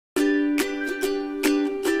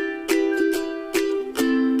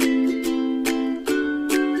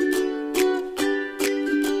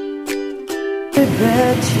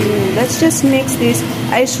Let's just mix this.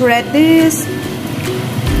 I shred this.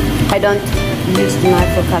 I don't use the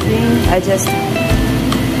knife for cutting. I just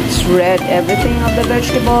shred everything of the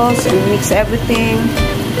vegetables and mix everything.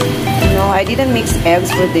 No, I didn't mix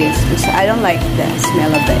eggs for this because I don't like the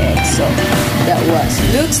smell of the eggs. So that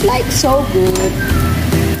looks like so good.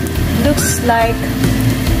 Looks like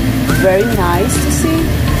very nice to see.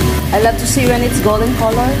 I love to see when it's golden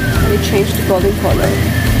color and it changed to golden color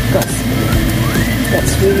because that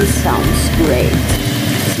really sounds great.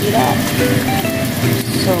 See that?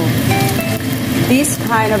 So this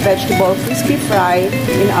kind of vegetable, crispy fried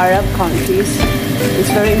in Arab countries, is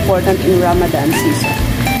very important in Ramadan season.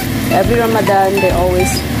 Every Ramadan, they always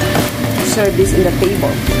serve this in the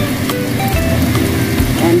table.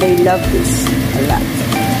 And they love this a lot.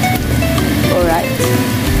 Alright.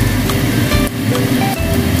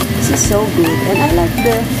 This is so good. And I like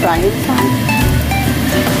the frying pan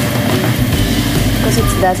because it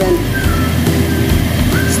doesn't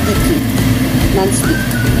sticky, non-stick.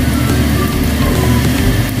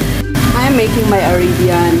 I am making my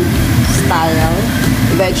Arabian style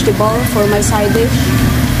vegetable for my side dish.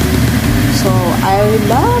 So I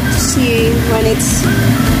love to see when it's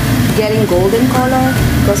getting golden color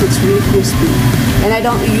because it's really crispy. And I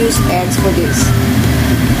don't use eggs for this.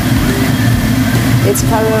 It's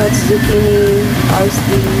carrots, zucchini,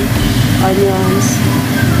 parsley, onions,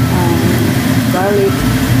 garlic.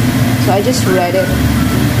 So I just shred it.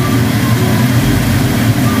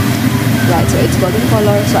 Right, so it's golden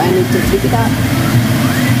color, so I need to flip it up.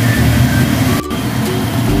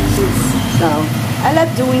 So I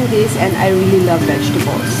love doing this and I really love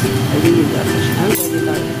vegetables. I really love vegetables. I really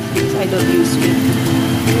love it. So I don't use meat.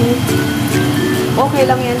 Okay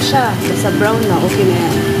lang yan siya. Basta brown na, okay na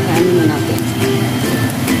yan. Kaya na natin.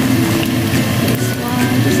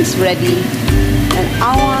 This is ready. And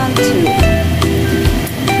I want to.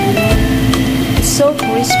 It's so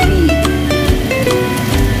crispy.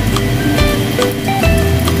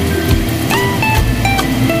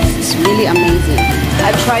 It's really amazing.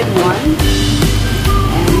 I've tried one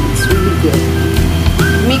and it's really good.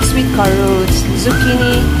 Mixed with carrots,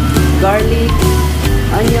 zucchini, garlic,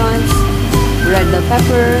 onions, red bell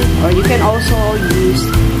pepper, or you can also use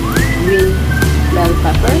green bell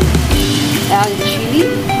pepper and chili,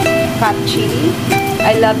 cut chili.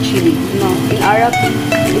 I love chili. In Arab,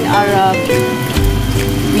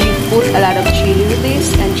 we put a lot of chili with this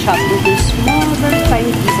and chop into small, very tiny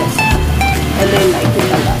pieces, and they like it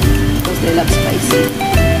a lot because they love spicy.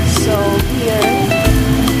 So here,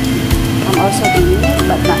 I'm also doing it,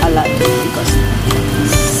 but not a lot because